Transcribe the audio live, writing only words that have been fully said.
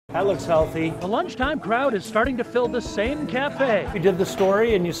That looks healthy. The lunchtime crowd is starting to fill the same cafe. You did the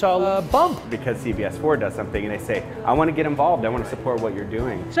story and you saw a bump. Because CBS 4 does something and they say, I want to get involved, I want to support what you're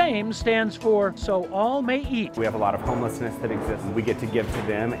doing. SAME stands for So All May Eat. We have a lot of homelessness that exists. We get to give to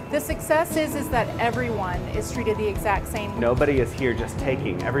them. The success is that everyone is treated the exact same. Nobody is here just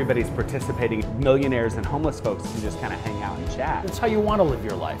taking. Everybody's participating. Millionaires and homeless folks can just kind of hang out and chat. That's how you want to live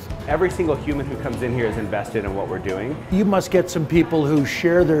your life. Every single human who comes in here is invested in what we're doing. You must get some people who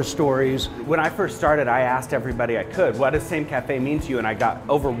share their stories. When I first started, I asked everybody I could, what does Same Cafe mean to you? And I got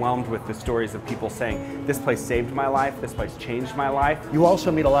overwhelmed with the stories of people saying, this place saved my life, this place changed my life. You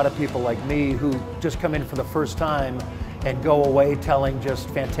also meet a lot of people like me who just come in for the first time and go away telling just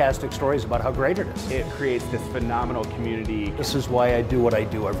fantastic stories about how great it is. It creates this phenomenal community. This is why I do what I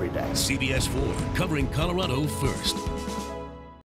do every day. CBS 4, covering Colorado first.